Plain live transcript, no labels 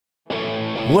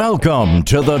Welcome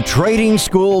to the Trading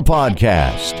School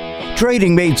Podcast.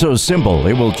 Trading made so simple,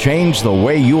 it will change the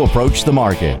way you approach the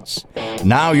markets.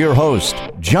 Now your host,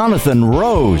 Jonathan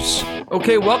Rose.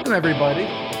 Okay, welcome everybody.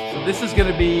 So this is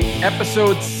going to be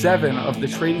episode 7 of the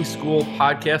Trading School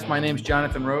Podcast. My name is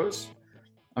Jonathan Rose.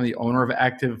 I'm the owner of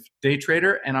Active Day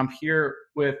Trader, and I'm here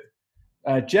with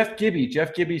Jeff Gibby.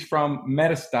 Jeff Gibby's from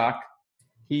Metastock.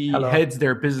 He heads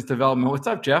their business development. What's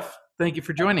up, Jeff? Thank you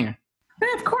for joining me. Hey,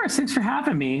 of course. Thanks for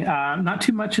having me. Not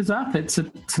too much is up. It's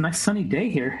a nice sunny day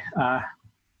here.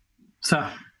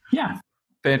 Yeah.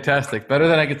 Fantastic. Better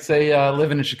than I could say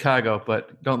living in Chicago,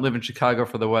 but don't live in Chicago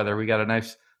for the weather. We got a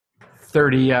nice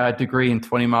 30 degree and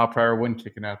 20 mile per hour wind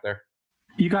kicking out there.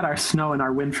 You got our snow and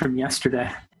our wind from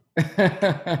yesterday.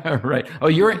 Right. Oh,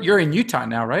 you're in Utah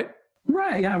now, right?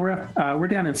 Right. Yeah, we're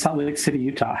down in Salt Lake City,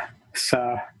 Utah.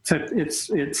 So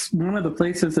it's one of the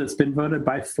places that's been voted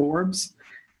by Forbes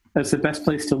as the best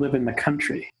place to live in the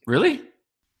country. Really?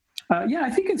 Yeah, I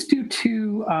think it's due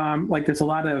to there's a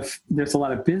lot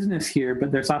of business here,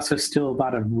 but there's also still a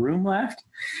lot of room left,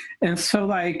 and so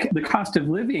the cost of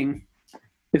living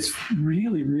is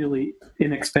really, really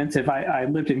inexpensive. I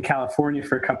lived in California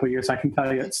for a couple of years. I can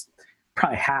tell you it's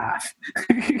probably half.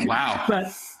 Wow.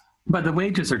 But the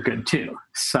wages are good too.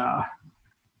 So.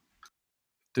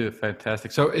 Dude,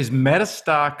 fantastic. So is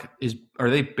Metastock, are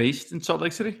they based in Salt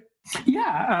Lake City?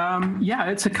 Yeah.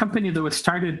 It's a company that was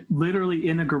started literally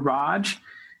in a garage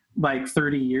like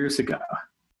 30 years ago.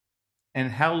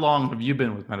 And how long have you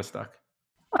been with Metastock?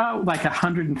 Oh, like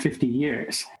 150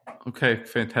 years. Okay,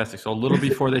 fantastic. So a little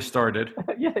before they started.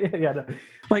 Yeah. No.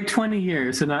 Like 20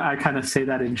 years. And I kind of say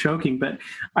that in joking, but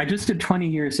I just did 20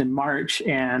 years in March.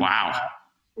 And wow.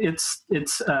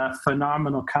 It's a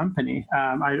phenomenal company.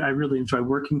 I really enjoy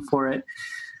working for it.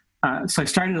 So I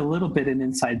started a little bit in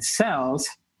inside sales.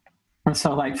 And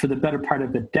so for the better part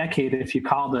of a decade, if you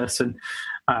called us, and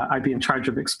I'd be in charge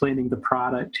of explaining the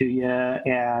product to you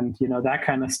and, that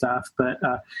kind of stuff. But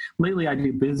lately I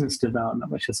do business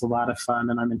development, which is a lot of fun.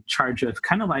 And I'm in charge of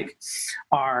kind of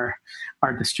our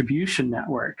distribution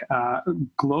network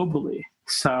globally.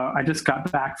 So I just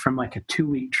got back from a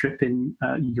 2-week trip in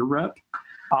Europe,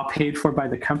 all paid for by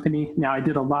the company. Now, I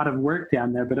did a lot of work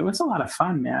down there, but it was a lot of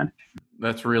fun, man.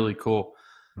 That's really cool.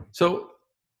 So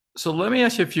let me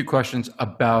ask you a few questions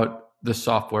about the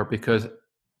software, because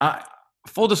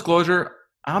full disclosure,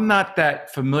 I'm not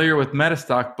that familiar with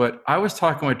Metastock, but I was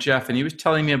talking with Jeff and he was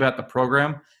telling me about the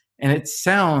program, and it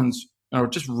sounds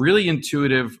just really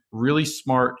intuitive, really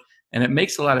smart, and it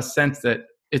makes a lot of sense that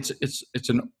it's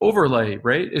an overlay,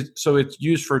 right? So it's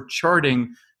used for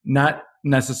charting, not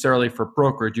necessarily for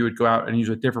brokerage. You would go out and use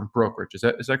a different brokerage. Is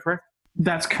that correct?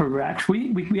 That's correct.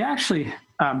 We actually,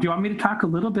 do you want me to talk a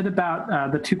little bit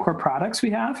about the 2 core products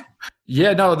we have?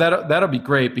 Yeah, no, that'll be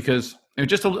great, because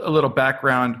just a little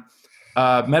background.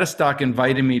 Metastock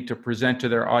invited me to present to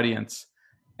their audience,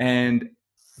 and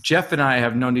Jeff and I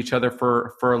have known each other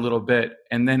for a little bit.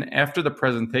 And then after the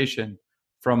presentation,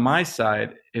 from my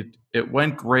side, it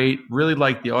went great. Really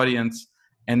liked the audience.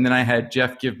 And then I had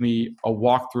Jeff give me a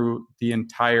walk through the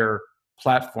entire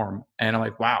platform, and I'm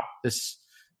like, wow, this.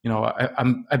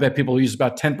 I bet people use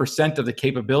about 10% of the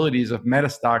capabilities of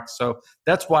Metastock. So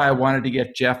that's why I wanted to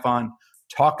get Jeff on,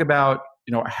 talk about,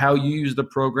 how you use the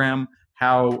program,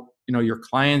 how, your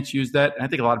clients use that. And I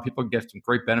think a lot of people get some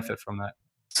great benefit from that.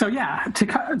 So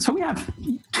so we have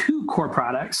 2 core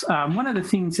products. One of the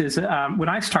things is when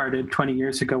I started 20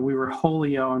 years ago, we were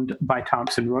wholly owned by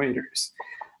Thomson Reuters.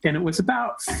 And it was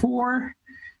about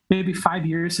maybe 5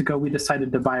 years ago, we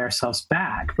decided to buy ourselves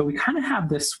back, but we kind of have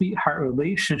this sweetheart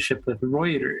relationship with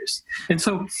Reuters. And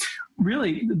so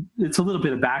really, it's a little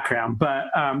bit of background, but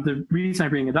the reason I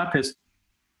bring it up is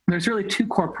there's really 2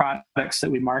 core products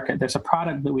that we market. There's a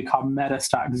product that we call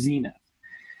Metastock Zenith.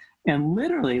 And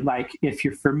literally, if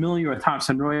you're familiar with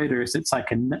Thomson Reuters, it's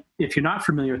if you're not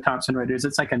familiar with Thomson Reuters,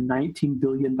 it's like a $19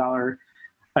 billion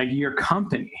a year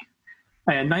company.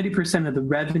 And 90% of the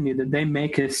revenue that they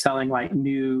make is selling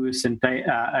news and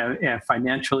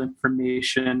financial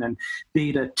information and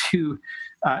data to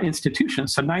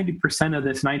institutions. So 90% of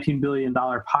this $19 billion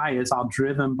pie is all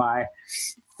driven by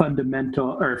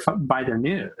fundamental or by their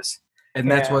news. And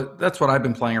that's what I've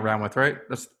been playing around with, right?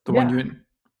 That's the one you.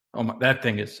 Oh my, that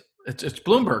thing is it's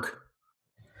Bloomberg.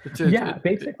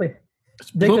 Basically,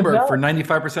 it's Bloomberg for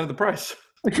 95% of the price.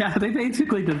 Yeah, they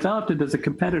basically developed it as a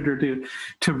competitor to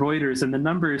Reuters. And the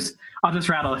numbers, I'll just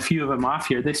rattle a few of them off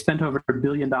here. They spent over $1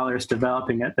 billion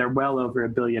developing it. They're well over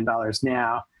 $1 billion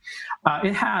now.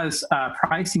 It has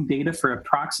pricing data for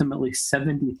approximately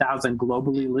 70,000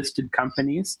 globally listed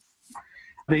companies.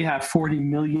 They have 40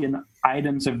 million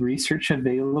items of research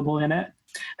available in it.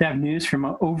 They have news from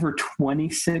over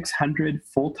 2,600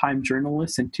 full-time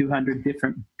journalists in 200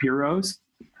 different bureaus.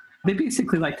 They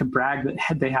basically like to brag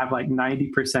that they have like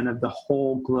 90% of the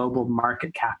whole global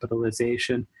market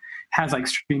capitalization, has like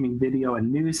streaming video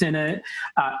and news in it.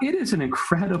 It is an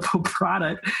incredible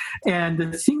product. And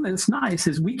the thing that's nice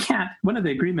is one of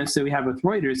the agreements that we have with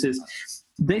Reuters is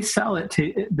they sell it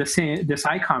to this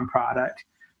Icon product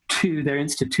to their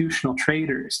institutional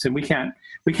traders. And we can't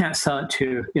sell it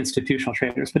to institutional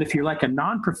traders. But if you're like a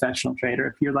non-professional trader,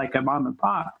 if you're like a mom and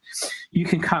pop, you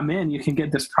can come in, you can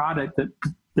get this product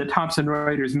that Thomson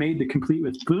Reuters made to compete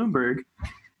with Bloomberg.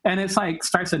 And it's like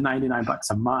starts at $99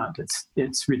 a month.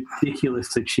 It's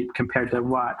ridiculously cheap compared to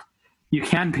what you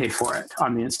can pay for it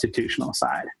on the institutional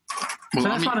side. Well, so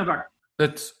that's one of our.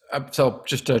 So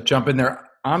just to jump in there,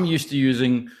 I'm used to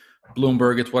using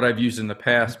Bloomberg. It's what I've used in the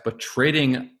past, but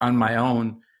trading on my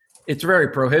own, it's very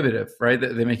prohibitive, right?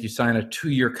 They make you sign a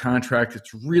 2-year contract.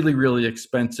 It's really, really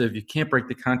expensive. You can't break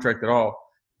the contract at all.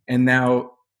 And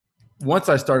now, once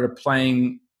I started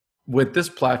playing with this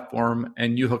platform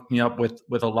and you hooked me up with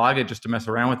Alaga just to mess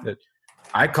around with it,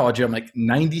 I called you. I'm like,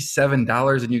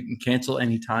 $97 and you can cancel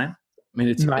anytime. I mean,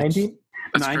 it's 90.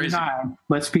 That's 99. crazy.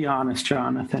 Let's be honest,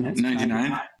 Jonathan. It's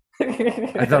 99.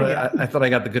 I thought I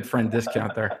got the good friend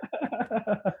discount there.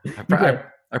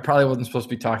 I probably wasn't supposed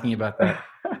to be talking about that.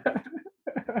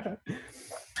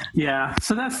 Yeah,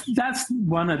 so that's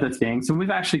one of the things. And we've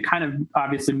actually kind of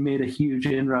obviously made a huge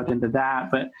inroad into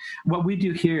that. But what we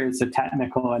do here is a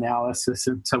technical analysis.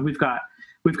 And so we've got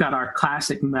our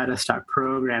classic Metastock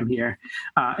program here.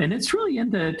 And it's really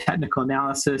into technical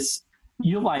analysis.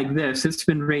 You'll like this. It's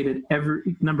been rated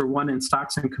number 1 in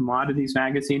Stocks and Commodities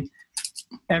magazine.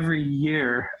 Every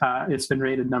year, it's been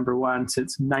rated number 1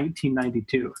 since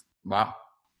 1992. Wow.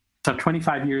 So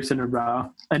 25 years in a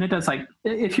row. And it does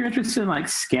if you're interested in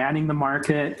scanning the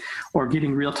market or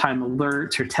getting real-time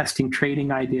alerts or testing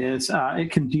trading ideas,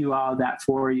 it can do all of that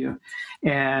for you.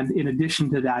 And in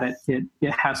addition to that, it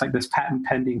has this patent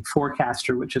pending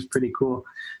forecaster, which is pretty cool,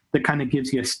 that kind of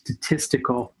gives you a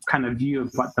statistical kind of view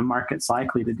of what the market's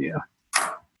likely to do.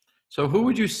 So who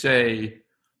would you say,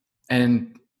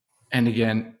 and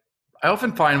again, I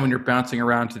often find when you're bouncing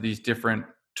around to these different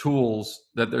tools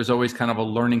that there's always kind of a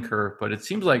learning curve, but it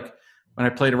seems like when I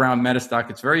played around Metastock,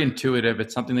 it's very intuitive.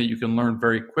 It's something that you can learn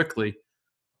very quickly.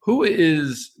 Who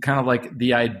is kind of like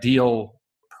the ideal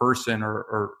person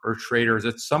or trader? Is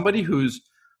it somebody who's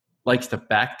likes to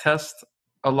back test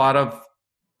a lot of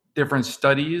different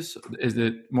studies? Is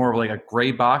it more of like a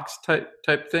gray box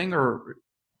type thing, or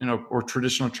or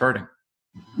traditional charting?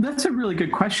 That's a really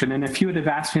good question. And if you would have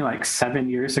asked me 7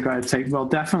 years ago, I'd say, well,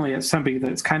 definitely it's somebody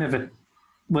that's kind of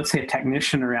let's say a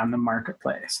technician around the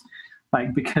marketplace.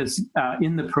 Because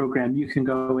in the program, you can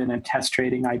go in and test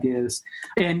trading ideas.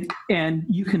 And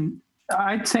you can,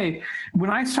 I'd say, when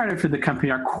I started for the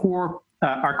company, our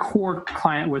core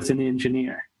client was an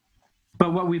engineer.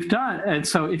 But what we've done, and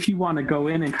so if you want to go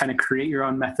in and kind of create your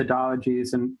own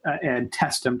methodologies and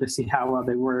test them to see how well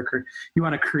they work, or you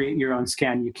want to create your own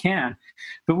scan, you can.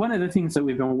 But one of the things that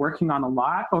we've been working on a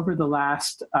lot over the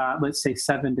last, let's say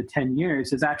 7 to 10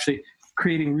 years is actually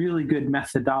creating really good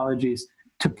methodologies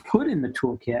to put in the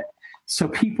toolkit. So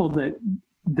people that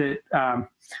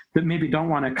maybe don't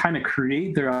want to kind of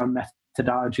create their own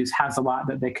methodologies has a lot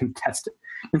that they can test it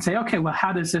and say, okay, well,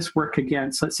 how does this work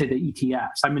against, let's say, the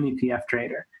ETFs? I'm an ETF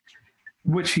trader.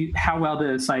 How well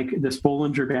does this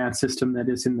Bollinger Band system that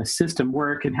is in the system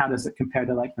work, and how does it compare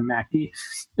to the MACD?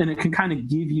 And it can kind of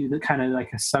give you the kind of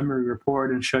a summary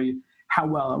report and show you how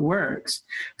well it works.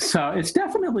 So it's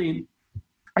definitely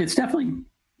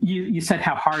you said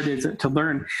how hard is it to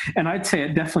learn, and I'd say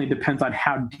it definitely depends on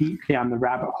how deep down the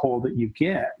rabbit hole that you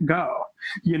go.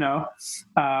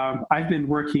 I've been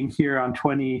working here on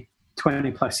 20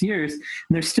 plus years, and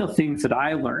there's still things that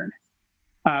I learn.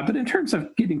 But in terms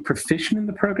of getting proficient in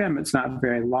the program, it's not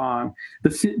very long.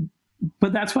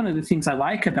 But that's one of the things I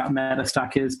like about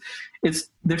Metastock is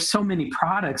there's so many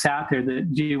products out there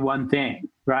that do one thing,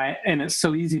 right? And it's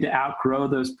so easy to outgrow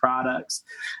those products.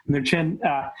 And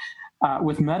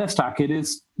with Metastock, it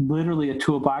is literally a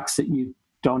toolbox that you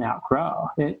don't outgrow.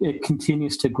 It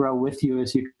continues to grow with you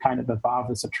as you kind of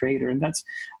evolve as a trader. And that's,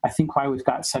 I think, why we've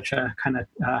got such a kind of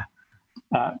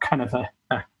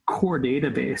a core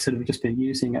database, and we've just been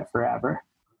using it forever.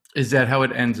 Is that how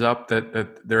it ends up,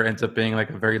 that there ends up being a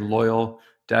very loyal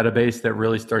database that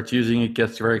really starts using it,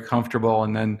 gets very comfortable,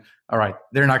 and then, all right,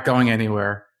 they're not going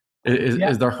anywhere?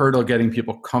 Is the hurdle getting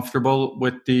people comfortable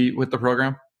with the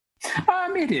program?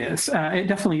 It is. It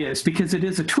definitely is, because it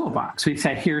is a toolbox. We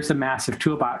say, here's a massive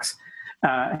toolbox.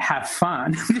 have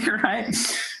fun, right?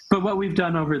 But what we've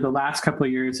done over the last couple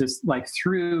of years is like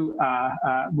through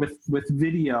with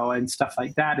video and stuff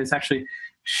like that is actually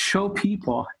show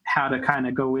people how to kind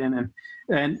of go in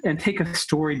and take a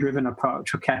story-driven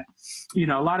approach. Okay, a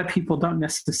lot of people don't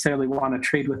necessarily want to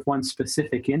trade with one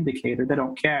specific indicator. They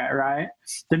don't care, right?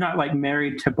 They're not like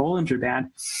married to Bollinger Band.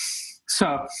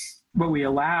 So what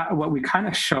we kind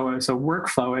of show as a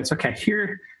workflow is, okay,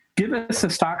 here, give us the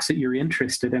stocks that you're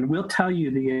interested in. We'll tell you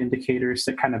the indicators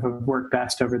that kind of have worked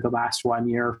best over the last 1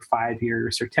 year, 5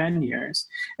 years, or 10 years.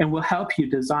 And we'll help you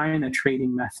design a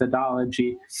trading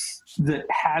methodology that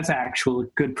has actual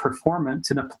good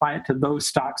performance and apply it to those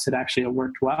stocks that actually have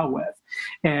worked well with.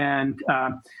 And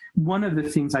one of the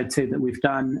things I'd say that we've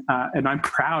done, and I'm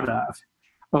proud of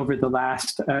over the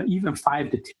last even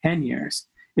 5 to 10 years,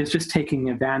 is just taking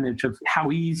advantage of how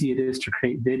easy it is to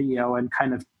create video and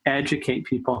kind of educate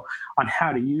people on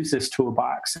how to use this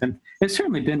toolbox. And it's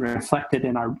certainly been reflected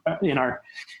in our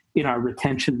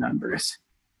retention numbers.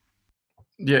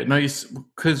 Yeah, no,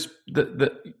 because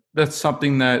that's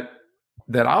something that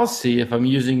I'll see if I'm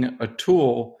using a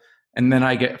tool, and then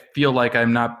I feel like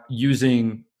I'm not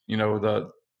using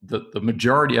the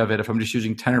majority of it. If I'm just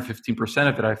using 10 or 15%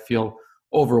 of it, I feel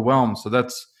overwhelmed. So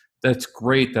that's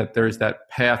great that there's that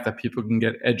path that people can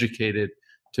get educated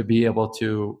to be able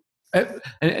to.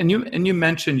 And you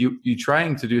mentioned you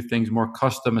trying to do things more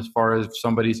custom as far as if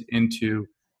somebody's into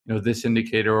this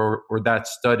indicator or that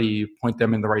study, you point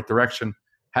them in the right direction.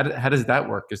 How does that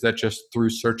work? Is that just through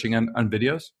searching on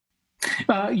videos?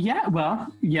 Yeah,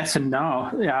 well, yes and no.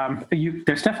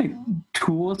 There's definitely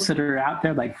tools that are out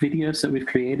there, like videos that we've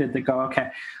created that go, okay,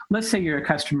 let's say you're a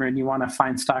customer and you want to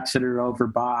find stocks that are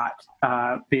overbought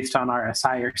based on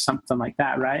RSI or something like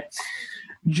that, right?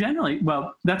 Generally,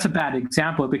 well, that's a bad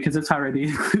example because it's already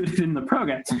included in the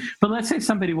program. But let's say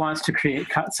somebody wants to create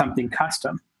something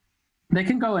custom. They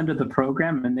can go into the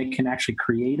program and they can actually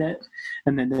create it,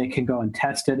 and then they can go and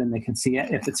test it, and they can see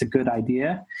it if it's a good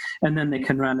idea, and then they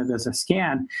can run it as a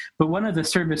scan. But one of the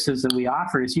services that we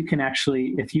offer is you can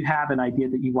actually, if you have an idea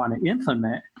that you want to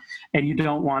implement and you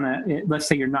don't want to, let's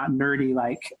say you're not nerdy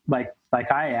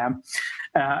like I am,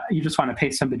 you just want to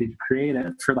pay somebody to create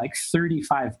it for like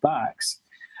 $35.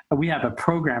 We have a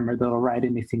programmer that'll write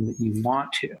anything that you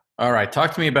want to. All right,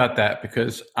 talk to me about that,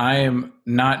 because I am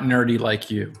not nerdy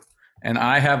like you. And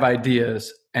I have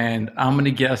ideas, and I'm going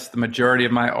to guess the majority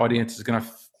of my audience is going to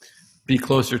be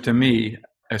closer to me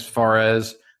as far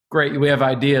as, great, we have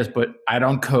ideas, but I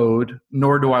don't code,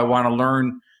 nor do I want to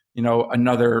learn,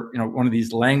 another, one of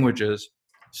these languages.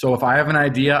 So if I have an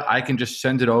idea, I can just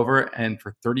send it over, and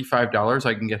for $35,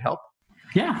 I can get help.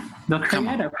 Yeah, they'll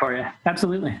create it for you.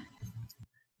 Absolutely.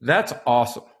 That's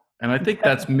awesome. And I think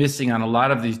that's missing on a lot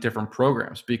of these different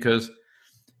programs, because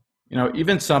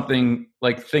even something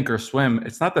like Thinkorswim,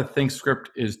 it's not that ThinkScript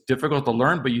is difficult to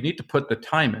learn, but you need to put the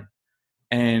time in.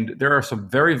 And there are some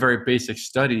very, very basic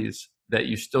studies that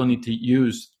you still need to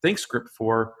use ThinkScript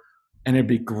for. And it'd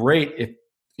be great if,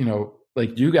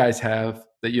 like you guys have,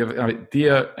 that you have an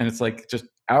idea and it's like just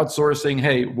outsourcing,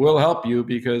 hey, we'll help you,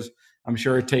 because I'm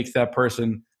sure it takes that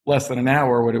person less than an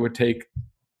hour what it would take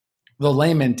the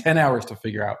layman 10 hours to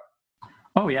figure out.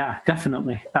 Oh, yeah,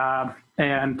 definitely.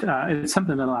 And it's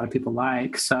something that a lot of people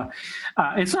like. So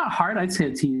it's not hard. I'd say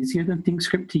it's easier than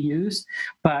ThinkScript to use.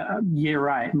 But you're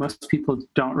right. Most people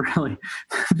don't really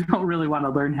want to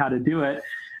learn how to do it.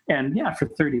 And yeah, for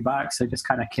 $30, they just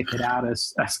kind of kick it out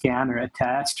as a scan or a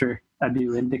test or a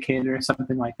new indicator or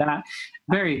something like that.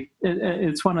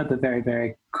 It's one of the very,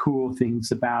 very cool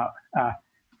things about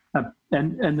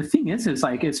and the thing is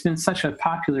like, it's been such a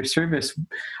popular service.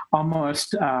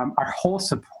 Almost our whole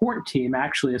support team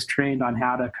actually is trained on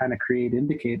how to kind of create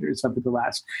indicators over the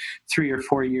last 3 or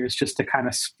 4 years, just to kind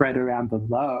of spread around the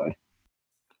load.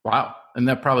 Wow. And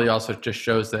that probably also just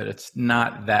shows that it's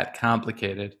not that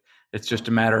complicated. It's just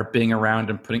a matter of being around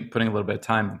and putting a little bit of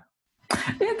time in.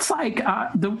 It's like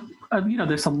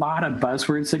there's a lot of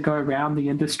buzzwords that go around the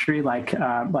industry, like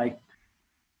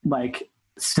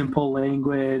simple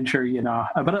language, or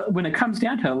but when it comes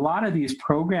down to a lot of these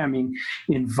programming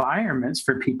environments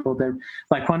for people, they're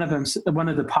like one of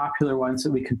the popular ones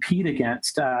that we compete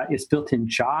against is built in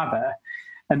Java,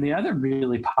 and the other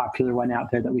really popular one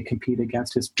out there that we compete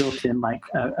against is built in like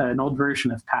an old version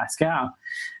of Pascal.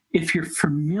 If you're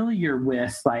familiar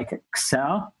with like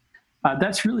Excel,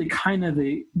 that's really kind of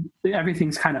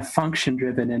everything's kind of function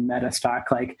driven in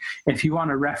Metastock. Like if you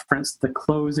want to reference the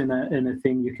close in a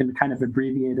thing, you can kind of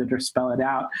abbreviate it or spell it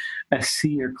out as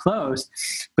C or close.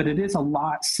 But it is a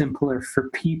lot simpler for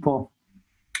people.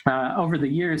 Over the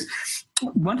years,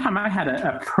 one time I had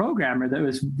a programmer that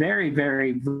was very,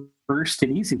 very versed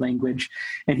in easy language.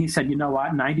 And he said, you know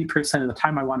what, 90% of the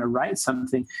time I want to write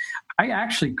something, I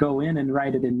actually go in and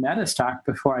write it in Metastock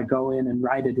before I go in and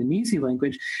write it in easy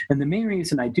language. And the main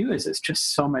reason I do is it's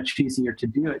just so much easier to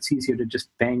do. It's easier to just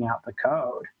bang out the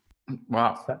code.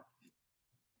 Wow. So,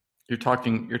 you're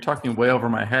talking way over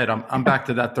my head. I'm back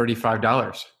to that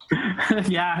 $35.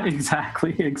 Yeah,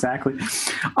 exactly.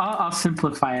 I'll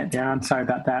simplify it down. Sorry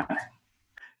about that.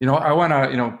 I want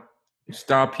to,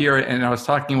 stop here. And I was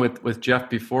talking with Jeff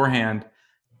beforehand,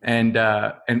 and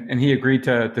he agreed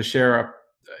to share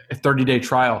a 30-day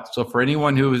trial. So for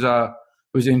anyone who's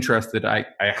interested, I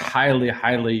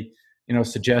highly,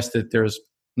 suggest that there's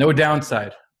no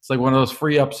downside. It's like one of those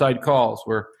free upside calls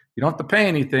where you don't have to pay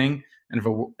anything. And if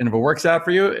it works out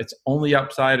for you, it's only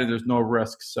upside and there's no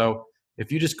risk. So if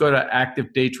you just go to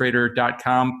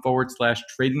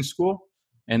activedaytrader.com/trading school,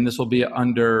 and this will be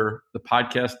under the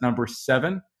podcast number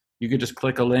 7, you could just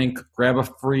click a link, grab a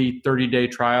free 30-day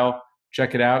trial,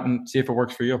 check it out, and see if it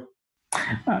works for you.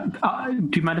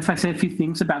 Do you mind if I say a few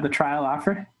things about the trial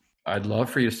offer? I'd love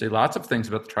for you to say lots of things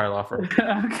about the trial offer.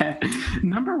 Okay.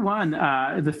 Number one,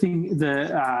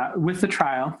 with the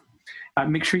trial,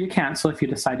 make sure you cancel if you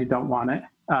decide you don't want it,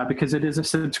 because it is a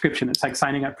subscription. It's like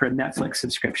signing up for a Netflix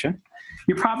subscription.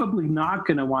 You're probably not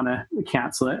going to want to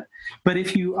cancel it. But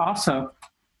if you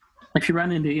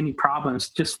run into any problems,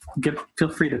 just feel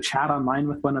free to chat online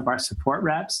with one of our support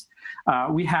reps.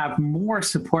 We have more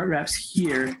support reps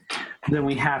here than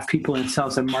we have people in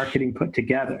sales and marketing put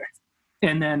together.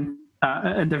 And then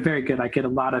and they're very good. I get a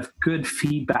lot of good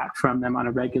feedback from them on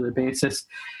a regular basis.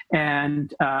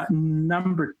 And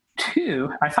number 2,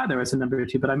 I thought there was a number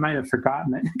 2, but I might have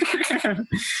forgotten it.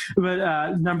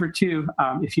 But number 2,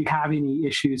 if you have any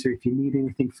issues or if you need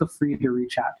anything, feel free to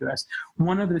reach out to us.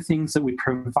 One of the things that we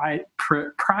pride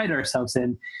ourselves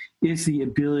in is the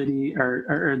ability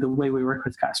or the way we work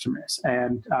with customers.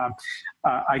 And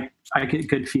I get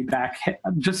good feedback.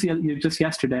 Just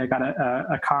yesterday, I got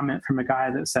a comment from a guy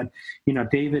that said,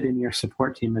 David and your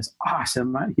support team is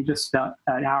awesome. He just spent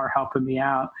an hour helping me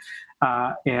out.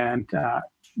 And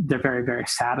they're very, very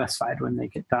satisfied when they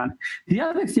get done. The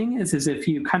other thing is if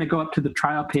you kind of go up to the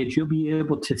trial page, you'll be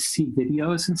able to see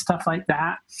videos and stuff like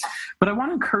that. But I want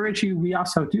to encourage you, we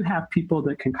also do have people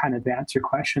that can kind of answer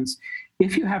questions.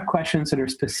 If you have questions that are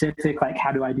specific, like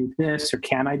how do I do this or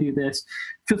can I do this,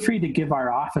 feel free to give our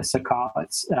office a call.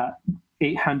 It's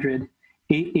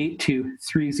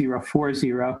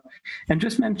 800-882-3040. And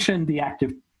just mention the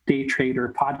Active Day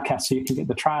Trader podcast so you can get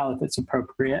the trial if it's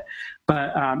appropriate.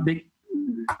 But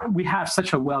we have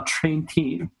such a well-trained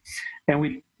team, and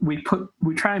we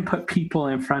try and put people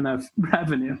in front of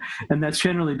revenue, and that's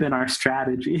generally been our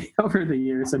strategy over the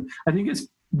years, and I think it's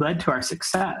led to our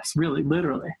success, really,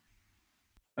 literally.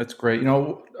 That's great.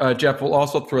 Jeff, we'll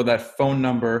also throw that phone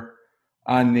number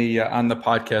on the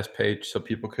podcast page so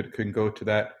people can go to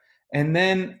that. And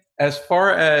then, as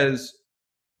far as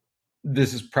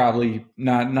this is probably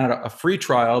not a free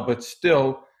trial, but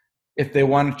still, if they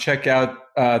want to check out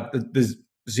the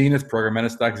Zenith program,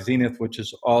 Metastock Zenith, which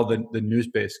is all the news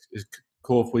base, is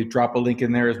cool if we drop a link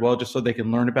in there as well, just so they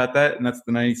can learn about that. And that's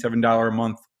the $97 a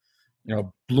month,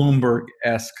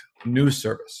 Bloomberg-esque news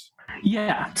service.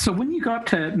 Yeah. So when you go up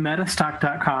to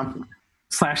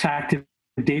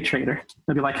metastock.com/active-day-trader,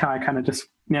 it'll be like how I kind of just,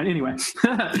 anyway,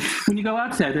 when you go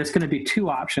out there, there's going to be 2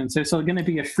 options. There's going to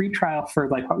be a free trial for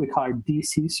like what we call our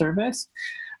DC service,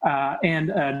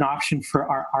 and an option for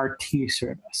our RT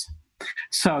service.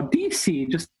 So DC,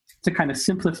 just to kind of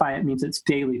simplify it, means it's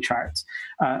daily charts.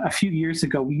 A few years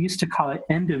ago, we used to call it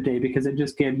end of day because it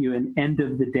just gave you an end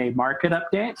of the day market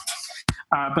update.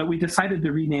 But we decided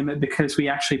to rename it because we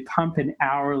actually pump an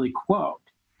hourly quote.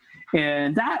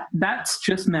 And that's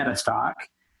just Metastock,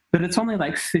 but it's only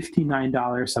like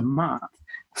 $59 a month.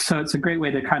 So it's a great way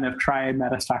to kind of try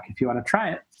Metastock if you want to try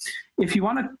it. If you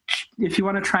want to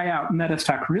try out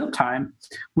Metastock real time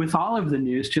with all of the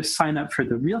news, just sign up for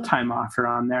the real time offer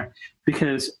on there,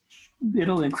 because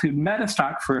it'll include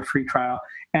Metastock for a free trial,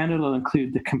 and it'll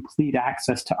include the complete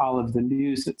access to all of the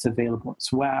news that's available as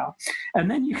well.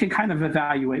 And then you can kind of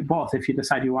evaluate both. If you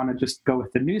decide you want to just go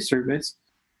with the news service,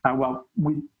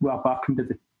 welcome to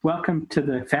the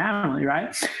family,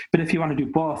 right? But if you want to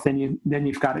do both, then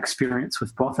you've got experience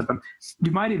with both of them.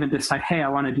 You might even decide, hey, I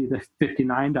want to do the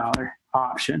 $59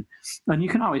 option, and you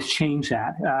can always change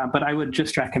that. But I would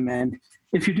just recommend,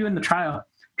 if you're doing the trial,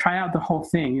 try out the whole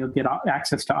thing. You'll get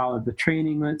access to all of the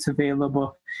training that's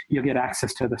available. You'll get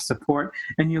access to the support,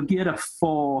 and you'll get a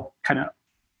full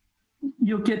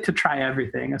you'll get to try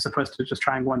everything as opposed to just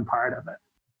trying one part of it.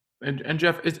 And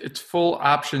Jeff, it's full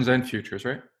options and futures,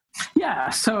 right? Yeah.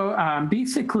 So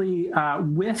basically,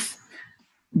 with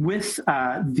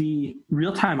the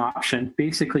real-time option,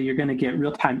 basically you're going to get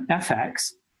real-time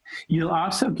FX. You'll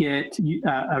also get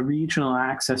a regional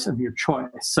access of your choice.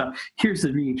 So here's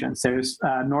the regions. There's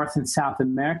North and South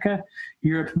America,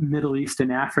 Europe, Middle East,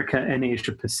 and Africa, and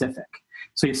Asia Pacific.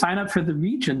 So you sign up for the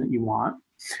region that you want.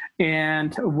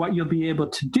 And what you'll be able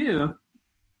to do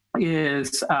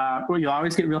is, you'll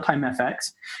always get real-time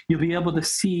FX. You'll be able to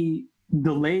see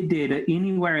delayed data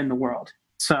anywhere in the world.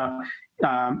 So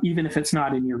even if it's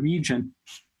not in your region.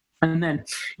 And then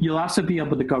you'll also be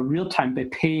able to go real time by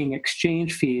paying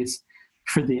exchange fees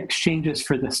for the exchanges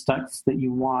for the stuff that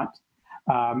you want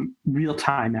real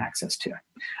time access to.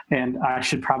 And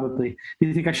do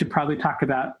you think I should probably talk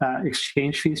about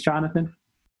exchange fees, Jonathan?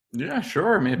 Yeah,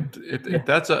 sure. I mean, if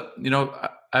that's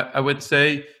I would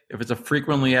say if it's a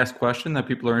frequently asked question that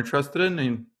people are interested in, I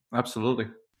mean, absolutely.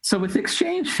 So with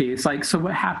exchange fees, so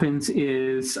what happens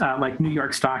is like New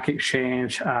York Stock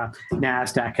Exchange,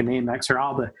 NASDAQ, and AMEX are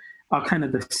all kind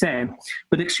of the same,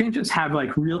 but exchanges have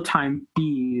like real-time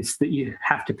fees that you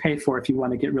have to pay for if you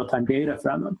want to get real-time data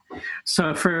from them.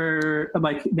 So for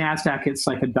like NASDAQ, it's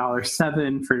like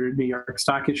 $1.07. For New York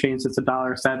Stock Exchange, it's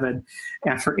 $1.07,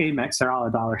 and for AMEX, they're all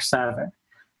 $1.07.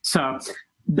 So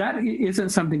that isn't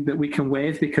something that we can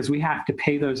waive because we have to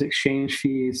pay those exchange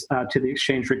fees to the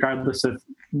exchange regardless of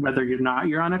whether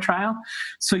you're on a trial.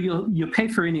 So you'll pay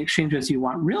for any exchanges you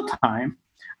want real time.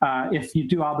 If you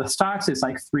do all the stocks, it's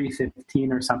like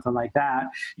 $3.15 or something like that.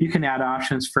 You can add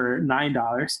options for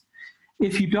 $9.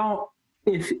 If you don't,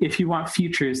 if you want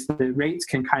futures, the rates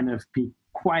can kind of be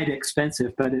quite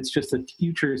expensive, but it's just the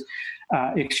futures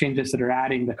exchanges that are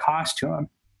adding the cost to them.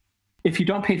 If you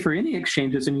don't pay for any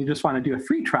exchanges and you just want to do a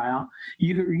free trial,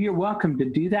 you're welcome to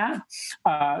do that.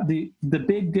 The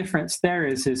big difference there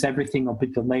is everything will be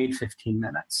delayed 15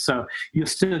 minutes. So you'll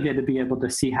still get to be able to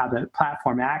see how the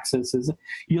platform accesses.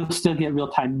 You'll still get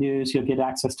real-time news. You'll get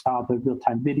access to all the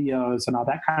real-time videos and all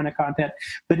that kind of content.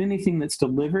 But anything that's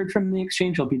delivered from the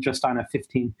exchange will be just on a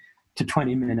 15 to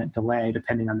 20-minute delay,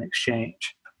 depending on the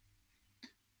exchange.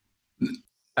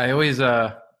 I always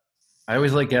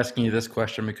like asking you this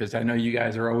question because I know you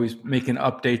guys are always making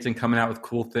updates and coming out with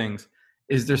cool things.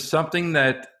 Is there something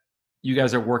that you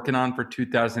guys are working on for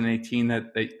 2018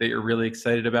 that you're really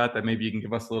excited about that maybe you can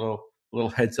give us a little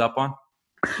heads up on?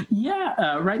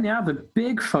 Yeah, right now the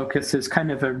big focus is kind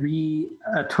of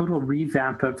a total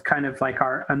revamp of kind of like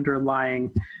our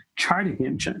underlying charting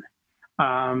engine.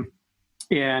 So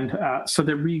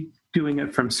they're redoing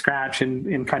it from scratch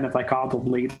in kind of like all the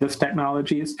latest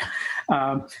technologies.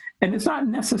 And it's not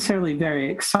necessarily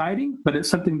very exciting, but it's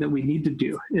something that we need to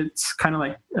do. It's kind of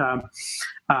like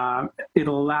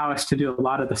it'll allow us to do a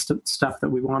lot of the stuff that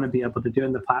we want to be able to do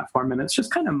in the platform. And it's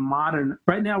just kind of modern.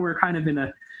 Right now, we're kind of in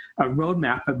a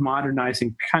roadmap of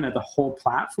modernizing kind of the whole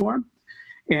platform.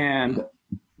 And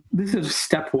this is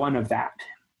step one of that.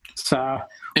 So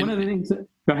one of the things that,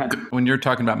 go ahead. When you're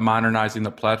talking about modernizing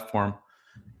the platform,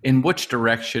 in which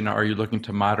direction are you looking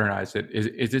to modernize it?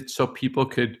 Is it so people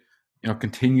could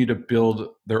continue to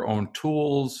build their own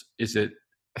tools? Is it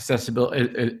accessible?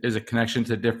 Is it connection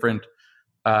to different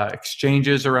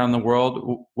exchanges around the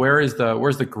world? Where's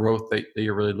the growth that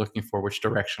you're really looking for? Which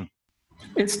direction?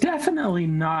 It's definitely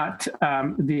not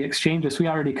the exchanges. We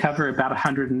already cover about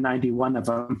 191 of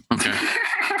them. Okay.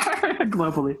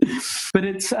 Globally, but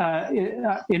it's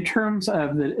in terms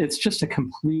of it's just a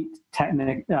complete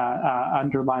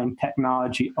underlying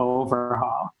technology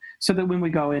overhaul, so that when we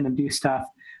go in and do stuff,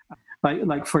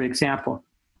 like for example,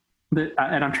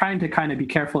 and I'm trying to kind of be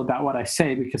careful about what I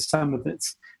say because some of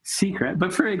it's secret.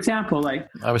 But for example, like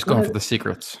I was going for the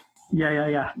secrets.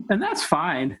 Yeah. And that's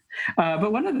fine.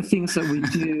 But one of the things that we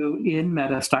do in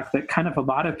Metastock that kind of a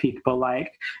lot of people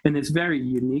like, and it's very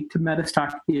unique to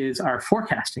Metastock, is our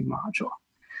forecasting module.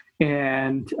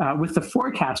 And with the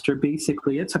forecaster,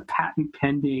 basically, it's a patent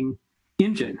pending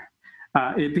engine.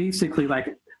 It basically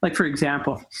like for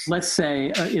example, let's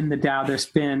say in the Dow, there's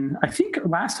been, I think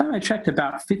last time I checked,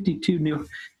 about 52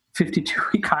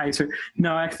 week highs,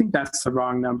 no, I think that's the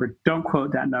wrong number. Don't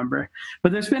quote that number.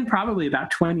 But there's been probably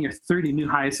about 20 or 30 new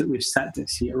highs that we've set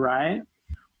this year, right?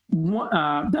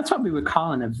 That's what we would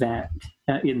call an event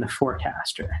in the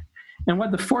forecaster. And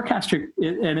what the forecaster,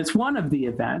 and it's one of the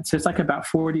events, it's like about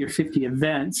 40 or 50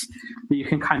 events that you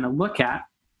can kind of look at.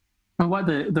 And what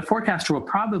the forecaster will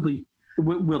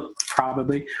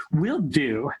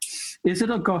do is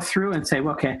it'll go through and say,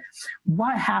 well, okay,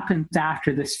 what happens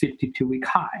after this 52-week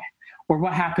high? Or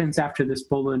what happens after this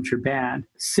Bollinger Band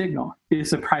signal?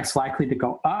 Is the price likely to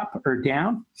go up or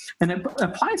down? And it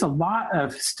applies a lot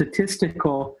of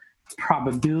statistical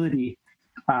probability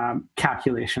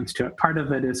calculations to it. Part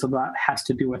of it is has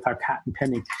to do with our patent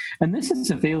pending. And this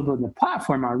is available in the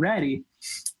platform already.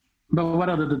 But what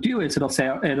it'll do is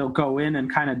it'll go in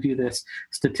and kind of do this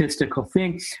statistical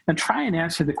thing and try and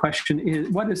answer the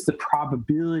question, what is the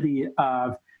probability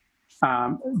of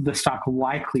the stock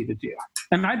likely to do?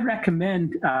 And I'd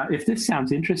recommend, if this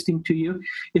sounds interesting to you,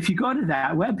 if you go to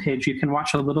that webpage, you can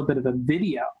watch a little bit of a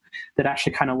video that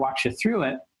actually kind of walks you through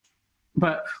it.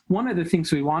 But one of the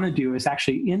things we want to do is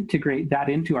actually integrate that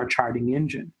into our charting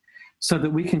engine, so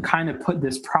that we can kind of put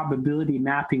this probability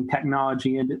mapping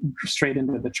technology straight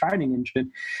into the charting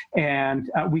engine.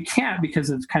 And we can't, because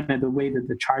of kind of the way that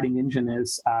the charting engine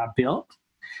is built.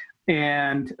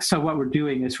 And so what we're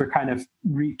doing is we're kind of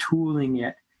retooling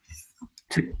it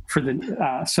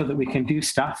so that we can do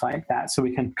stuff like that. So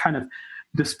we can kind of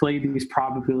display these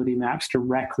probability maps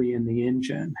directly in the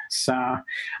engine. So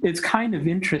it's kind of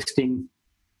interesting.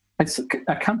 It's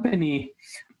a company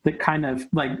that kind of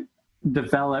like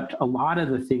developed a lot of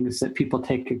the things that people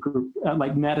take a group,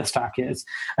 like Metastock is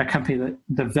a company that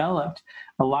developed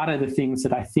a lot of the things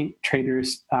that I think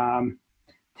traders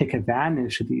take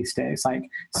advantage of these days, like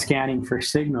scanning for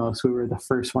signals. We were the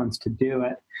first ones to do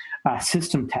it.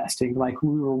 System testing, like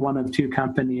we were one of two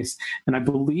companies, and I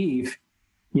believe,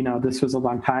 this was a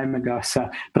long time ago.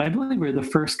 But I believe we're the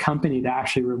first company to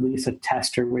actually release a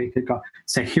tester where you could go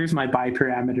say, here's my buy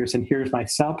parameters and here's my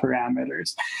sell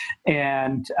parameters.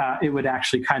 And it would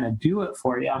actually kind of do it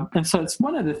for you. And so it's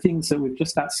one of the things that we've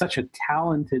just got such a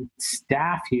talented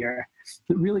staff here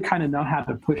that really kind of know how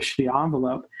to push the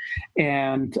envelope.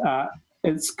 And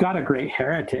it's got a great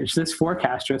heritage. This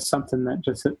forecaster is something that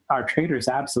just our traders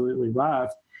absolutely love,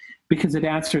 because it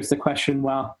answers the question,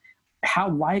 well,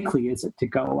 how likely is it to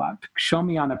go up? Show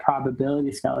me on a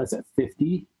probability scale. Is it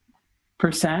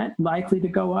 50% likely to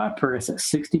go up, or is it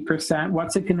 60%?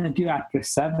 What's it going to do after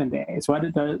 7 days? What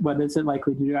is it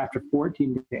likely to do after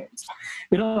 14 days?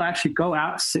 It'll actually go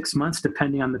out 6 months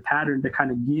depending on the pattern to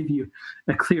kind of give you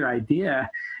a clear idea.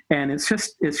 And it's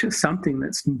just something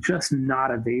that's just not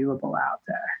available out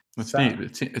there. That's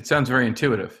neat. It sounds very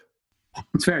intuitive.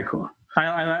 It's very cool.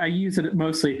 I use it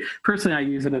mostly, personally, I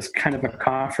use it as kind of a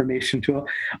confirmation tool.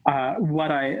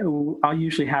 I'll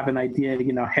usually have an idea,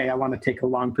 hey, I want to take a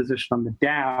long position on the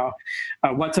Dow.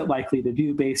 What's it likely to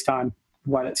do based on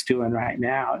what it's doing right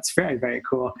now? It's very, very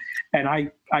cool. And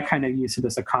I kind of use it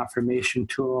as a confirmation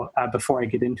tool before I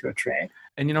get into a trade.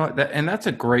 And you know what? That's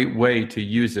a great way to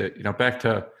use it. Back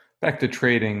to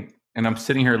trading, and I'm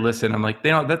sitting here listening. I'm like,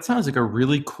 that sounds like a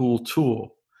really cool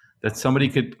tool that somebody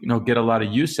could, get a lot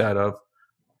of use out of.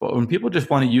 But when people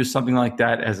just want to use something like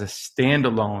that as a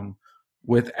standalone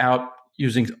without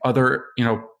using other,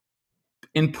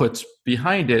 inputs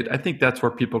behind it, I think that's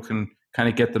where people can kind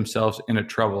of get themselves into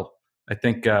trouble. I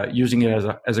think using it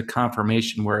as a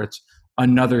confirmation, where it's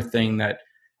another thing that,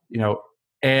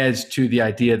 adds to the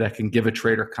idea that can give a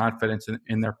trader confidence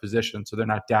in their position, so they're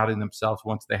not doubting themselves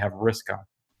once they have risk on.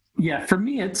 Yeah, for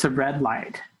me, it's a red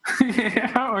light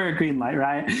or a green light,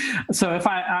 right? So if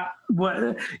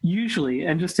usually,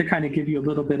 and just to kind of give you a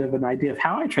little bit of an idea of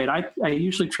how I trade, I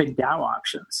usually trade Dow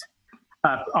options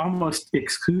almost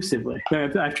exclusively.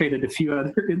 I've traded a few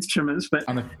other instruments, but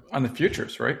on the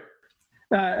futures, right?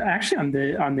 Actually,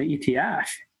 on the ETF.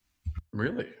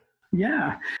 Really?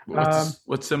 Yeah.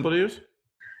 What symbol do you use?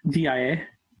 DIA.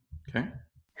 Okay.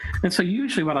 And so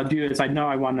usually what I'll do is I know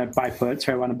I want to buy puts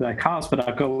or I want to buy calls, but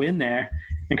I'll go in there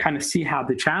and kind of see how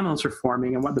the channels are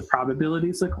forming and what the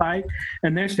probabilities look like.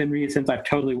 And there's been reasons I've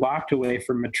totally walked away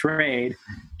from a trade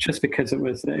just because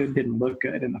it didn't look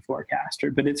good in the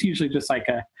forecaster. But it's usually just like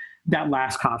that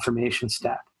last confirmation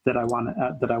step that I want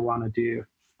to do.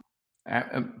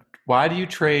 Why do you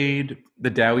trade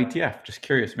the Dow ETF? Just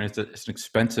curious. I mean, it's an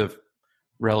expensive,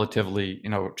 relatively,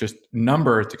 just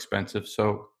number. It's expensive,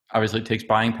 so obviously it takes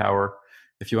buying power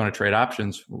if you want to trade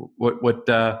options. What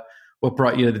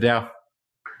brought you to the Dow?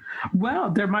 Well,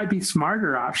 there might be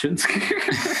smarter options.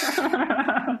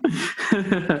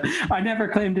 I never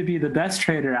claimed to be the best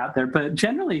trader out there, but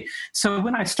generally, so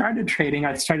when I started trading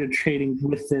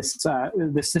with this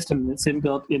system that's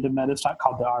inbuilt into Metastock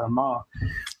called the RMO,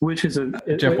 which is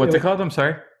Jeff, what's it called? I'm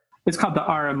sorry. It's called the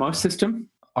RMO system.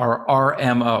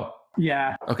 RMO.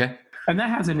 Yeah. Okay. And that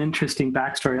has an interesting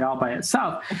backstory all by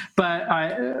itself. But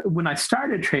when I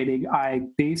started trading, I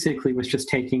basically was just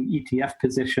taking ETF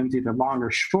positions, either long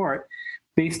or short,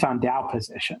 based on Dow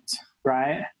positions,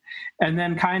 right? And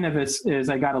then kind of as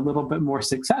I got a little bit more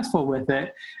successful with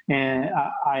it, and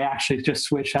I actually just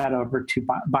switched that over to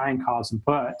buying calls and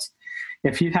puts.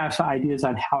 If you have some ideas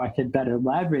on how I could better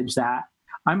leverage that,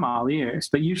 I'm all ears.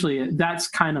 But usually that's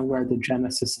kind of where the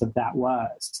genesis of that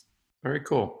was. Very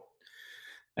cool.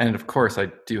 And of course,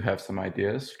 I do have some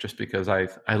ideas just because I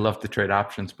love to trade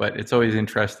options, but it's always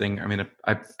interesting. I mean,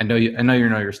 I know you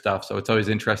know your stuff, so it's always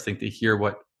interesting to hear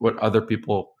what other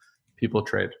people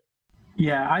trade.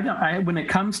 Yeah, when it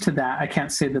comes to that, I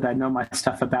can't say that I know my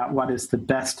stuff about what is the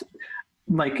best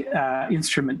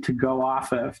instrument to go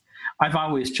off of. I've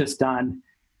always just done.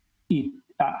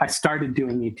 I started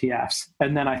doing ETFs,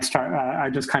 and then I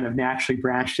just kind of naturally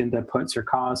branched into puts or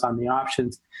calls on the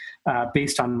options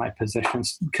based on my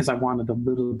positions because I wanted a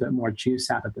little bit more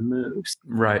juice out of the moves.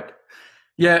 Right.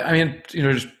 Yeah. I mean,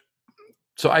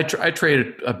 so I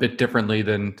trade a bit differently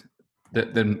than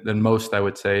most. I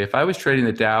would say if I was trading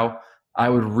the Dow, I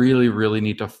would really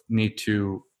need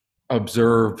to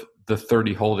observe the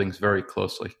 30 holdings very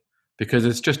closely because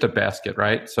it's just a basket,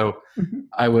 right? So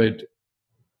I would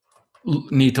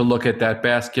need to look at that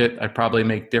basket. I'd probably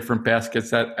make different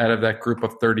baskets out of that group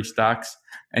of 30 stocks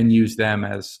and use them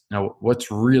as, what's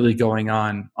really going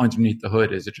on underneath the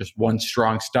hood. Is it just one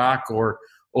strong stock, or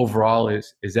overall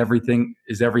is everything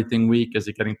weak? Is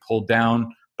it getting pulled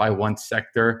down by one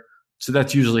sector? So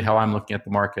that's usually how I'm looking at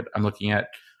the market. I'm looking at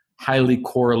highly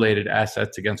correlated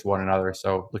assets against one another.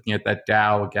 So looking at that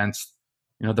Dow against,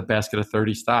 the basket of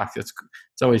 30 stocks. It's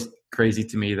always crazy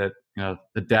to me that,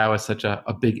 the Dow is such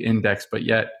a big index, but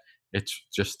yet it's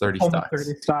just 30 stocks.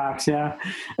 30 stocks, yeah.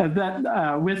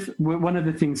 With one of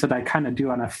the things that I kind of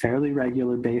do on a fairly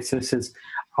regular basis is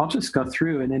I'll just go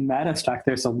through, and in Metastock,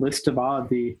 there's a list of all of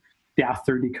the Dow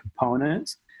 30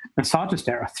 components. And so I'll just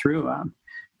arrow through them.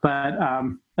 But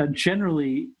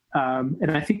generally,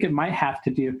 and I think it might have to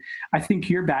do, I think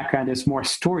your background is more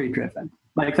story driven.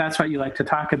 Like that's what you like to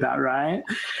talk about, right?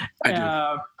 I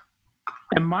do.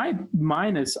 And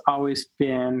mine has always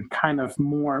been kind of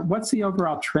more, what's the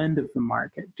overall trend of the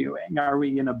market doing? Are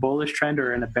we in a bullish trend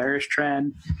or in a bearish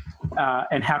trend?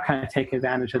 And how can I take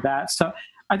advantage of that? So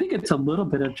I think it's a little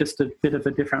bit of just a bit of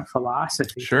a different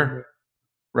philosophy. Sure.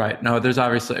 Right. No, there's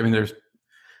obviously,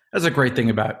 that's a great thing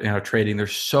about, trading.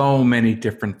 There's so many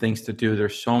different things to do.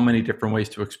 There's so many different ways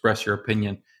to express your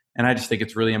opinion. And I just think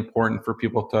it's really important for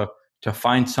people to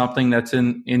find something that's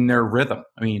in their rhythm.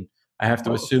 I mean, I have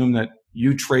to assume that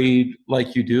you trade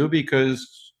like you do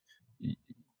because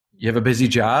you have a busy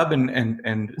job and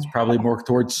it's probably more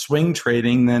towards swing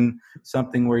trading than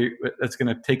something where that's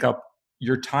going to take up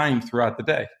your time throughout the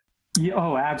day. Yeah,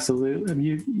 oh,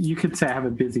 absolutely. You could say I have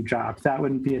a busy job. That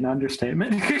wouldn't be an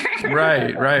understatement.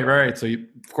 Right. So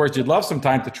of course you'd love some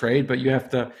time to trade, but you have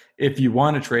to, if you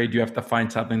want to trade, you have to find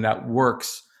something that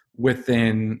works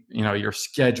within, your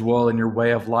schedule and your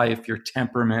way of life, your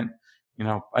temperament.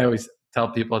 I always tell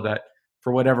people that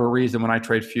for whatever reason, when I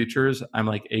trade futures, I'm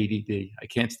like ADD. I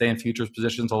can't stay in futures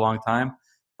positions a long time.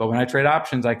 But when I trade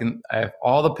options, I have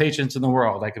all the patience in the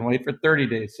world. I can wait for 30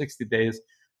 days, 60 days.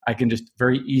 I can just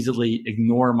very easily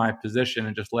ignore my position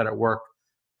and just let it work.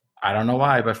 I don't know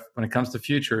why, but when it comes to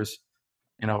futures,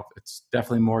 it's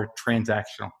definitely more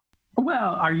transactional.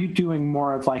 Well, are you doing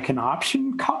more of like an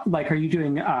option call? Like, are you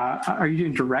doing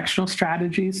directional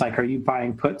strategies? Like, are you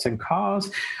buying puts and calls?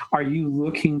 Are you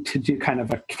looking to do kind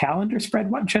of a calendar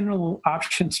spread? What general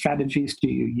option strategies do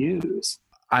you use?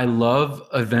 I love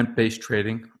event-based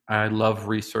trading. I love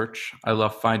research. I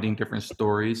love finding different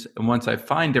stories. And once I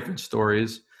find different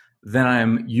stories, then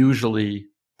I'm usually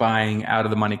buying out of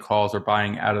the money calls or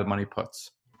buying out of the money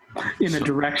puts. In a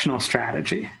directional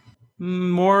strategy.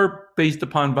 More based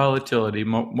upon volatility,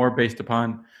 more based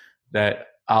upon that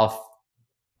I'll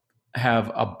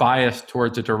have a bias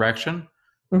towards a direction,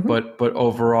 but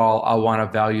overall I'll want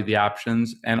to value the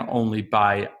options and only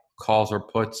buy calls or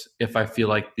puts if I feel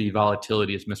like the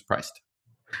volatility is mispriced.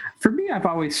 For me, I've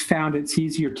always found it's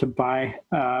easier to buy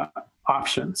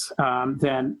options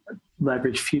than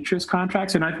leverage futures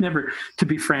contracts. And to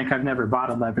be frank, I've never bought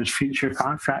a leverage future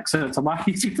contract. So it's a lot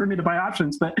easier for me to buy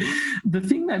options. But the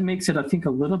thing that makes it, I think,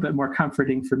 a little bit more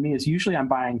comforting for me is usually I'm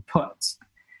buying puts.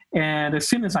 And as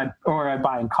soon as I'm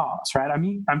buying calls, right? I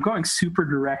mean, I'm going super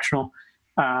directional.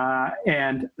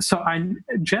 And so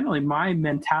generally my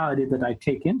mentality that I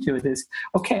take into it is,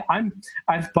 okay,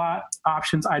 I've bought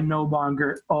options. I no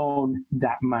longer own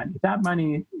that money. That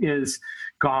money is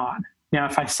gone. Now,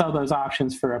 if I sell those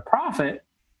options for a profit,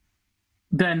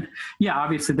 then yeah,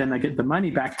 obviously then I get the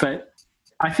money back. But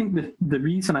I think that the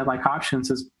reason I like options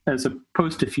as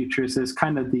opposed to futures is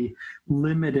kind of the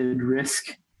limited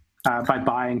risk by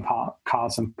buying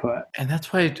calls and put. And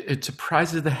that's why it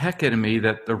surprises the heck out of me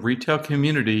that the retail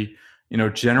community,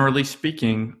 generally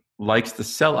speaking, likes to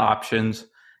sell options.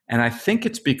 And I think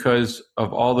it's because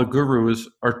of all the gurus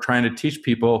are trying to teach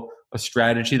people a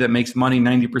strategy that makes money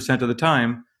 90% of the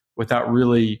time without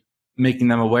really making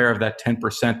them aware of that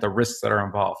 10%, the risks that are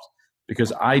involved.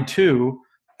 Because I too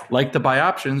like to buy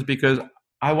options because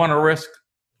I want to risk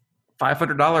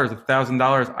 $500,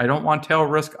 $1,000. I don't want tail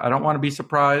risk. I don't want to be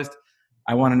surprised.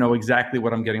 I want to know exactly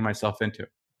what I'm getting myself into.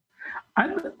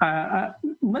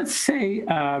 Let's say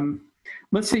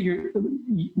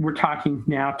we're talking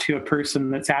now to a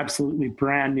person that's absolutely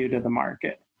brand new to the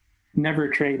market, never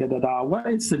traded at all. What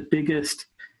is the biggest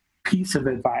piece of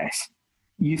advice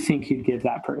you think you'd give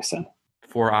that person?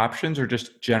 For options or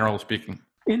just general speaking?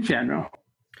 In general.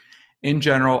 In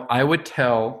general, I would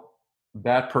tell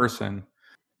that person,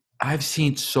 I've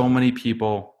seen so many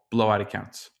people blow out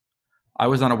accounts. I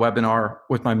was on a webinar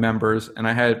with my members and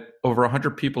I had over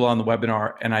 100 people on the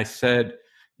webinar. And I said,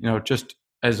 just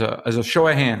as a show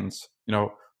of hands,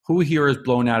 who here has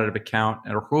blown out of an account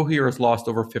and who here has lost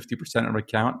over 50% of an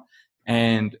account?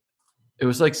 And it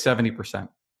was like 70%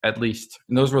 at least.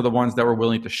 And those were the ones that were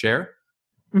willing to share.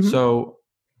 Mm-hmm. So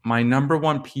my number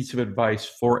one piece of advice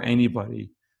for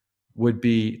anybody would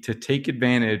be to take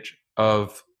advantage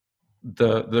of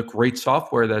the great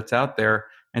software that's out there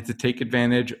and to take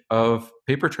advantage of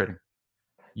paper trading.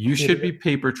 You should be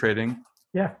paper trading.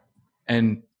 Yeah.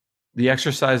 And the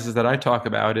exercises that I talk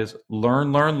about is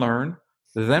learn,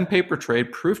 then paper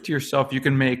trade, prove to yourself you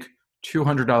can make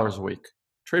 $200 a week.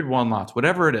 Trade one lots,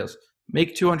 whatever it is.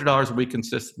 Make $200 a week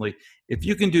consistently. If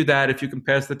you can do that, if you can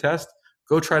pass the test,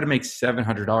 go try to make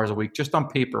 $700 a week just on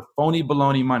paper. Phony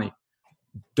baloney money.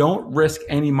 Don't risk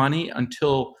any money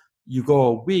until you go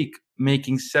a week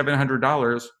making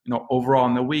 $700, overall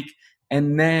in the week,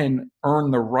 and then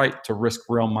earn the right to risk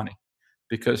real money.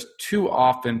 Because too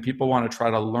often people want to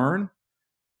try to learn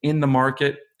in the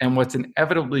market, and what's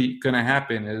inevitably going to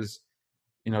happen is,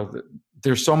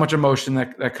 there's so much emotion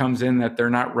that comes in that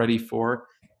they're not ready for.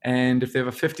 And if they have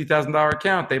a $50,000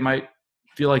 account, they might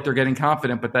feel like they're getting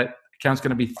confident, but that account's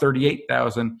going to be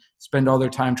 $38,000, spend all their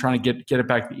time trying to get it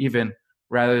back to even,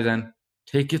 rather than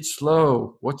take it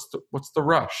slow. What's the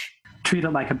rush? Treat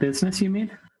it like a business, you mean?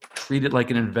 Treat it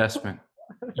like an investment.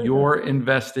 You're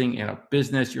investing in a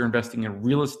business. You're investing in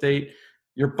real estate.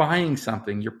 You're buying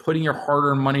something. You're putting your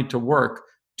hard-earned money to work.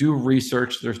 Do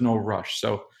research. There's no rush.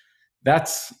 So that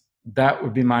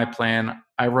would be my plan.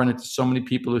 I run into so many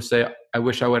people who say, I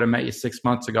wish I would have met you 6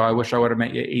 months ago. I wish I would have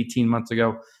met you 18 months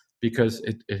ago, because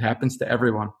it happens to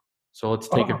everyone. So let's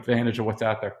take advantage of what's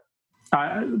out there.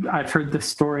 I've heard this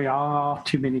story all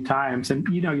too many times. And,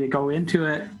 you go into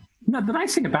it. The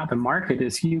nice thing about the market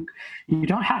is you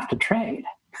don't have to trade,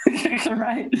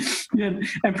 right?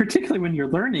 And particularly when you're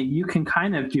learning, you can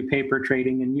kind of do paper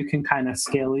trading and you can kind of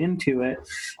scale into it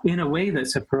in a way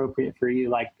that's appropriate for you.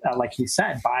 Like you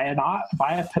said, buy one.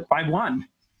 Buy one.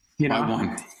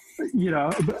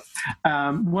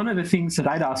 One of the things that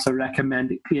I'd also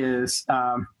recommend is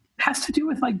has to do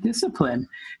with like discipline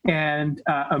and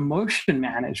emotion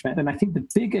management. And I think the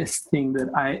biggest thing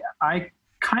that I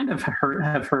kind of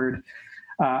have heard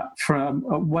from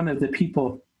one of the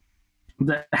people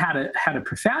that had a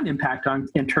profound impact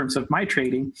in terms of my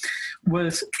trading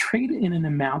was trade in an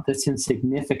amount that's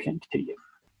insignificant to you.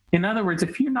 In other words,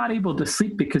 if you're not able to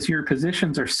sleep because your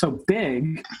positions are so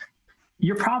big,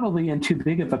 you're probably in too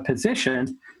big of a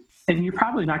position, and you're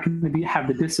probably not going to have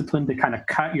the discipline to kind of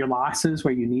cut your losses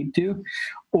where you need to,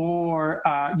 or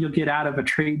you'll get out of a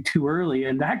trade too early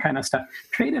and that kind of stuff.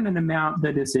 Trade in an amount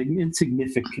that is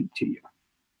insignificant to you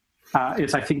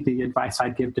is, I think, the advice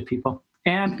I'd give to people.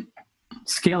 And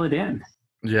scale it in.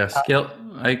 Yeah,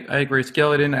 I agree.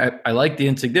 Scale it in. I like the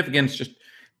insignificance. Just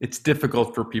it's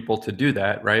difficult for people to do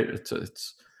that, right?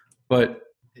 But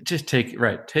just take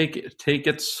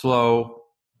it slow.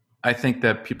 I think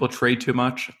that people trade too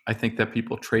much. I think that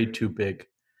people trade too big,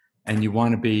 and you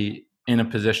want to be in a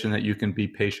position that you can be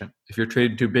patient. If you're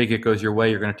trading too big, it goes your way.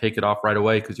 You're going to take it off right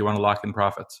away because you want to lock in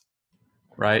profits,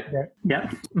 right?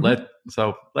 Yeah. Let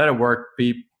it work.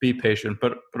 Be patient,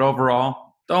 but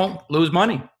overall, don't lose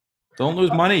money. Don't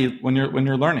lose money when you're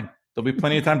learning. There'll be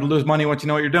plenty of time to lose money once you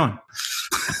know what you're doing.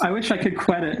 I wish I could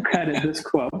credit this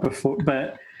quote before,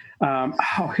 but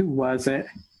who was it?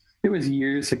 It was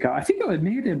years ago. I think it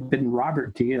may have been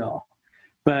Robert Deal,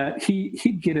 but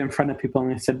he'd get in front of people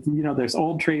and he said, there's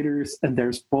old traders and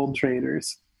there's bold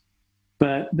traders,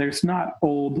 but there's not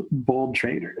old bold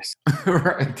traders.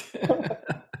 Right.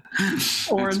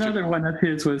 Or another one of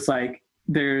his was like,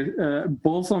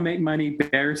 bulls will make money,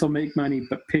 bears will make money,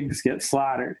 but pigs get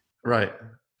slaughtered. Right.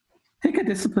 Take a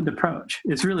disciplined approach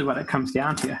is really what it comes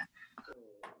down to.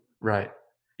 Right.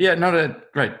 Yeah,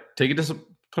 right. Take a disciplined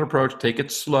approach, take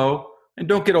it slow, and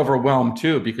don't get overwhelmed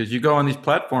too, because you go on these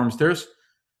platforms,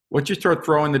 once you start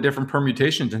throwing the different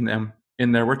permutations in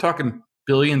there, we're talking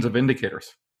billions of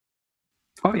indicators.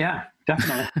 Oh yeah,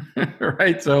 definitely.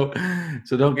 Right. So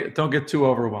don't get too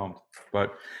overwhelmed.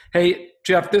 But hey,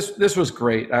 Jeff, this was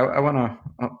great. I want to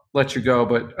let you go,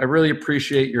 but I really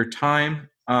appreciate your time.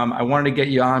 I wanted to get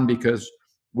you on because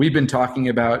we've been talking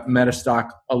about Metastock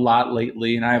a lot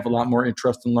lately, and I have a lot more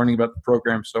interest in learning about the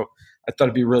program. So I thought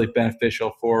it'd be really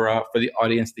beneficial for the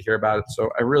audience to hear about it.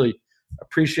 So I really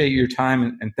appreciate your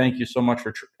time, and thank you so much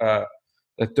for the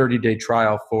 30-day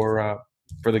trial for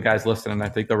the guys listening. I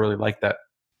think they'll really like that.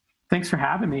 Thanks for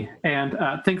having me, and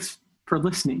thanks for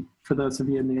listening for those of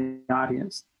you in the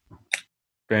audience.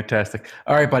 Fantastic.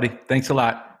 All right, buddy. Thanks a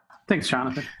lot. Thanks,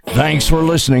 Jonathan. Thanks for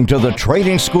listening to the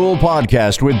Trading School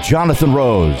Podcast with Jonathan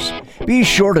Rose. Be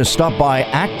sure to stop by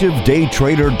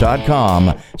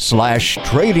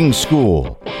activedaytrader.com/trading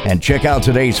school and check out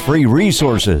today's free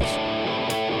resources.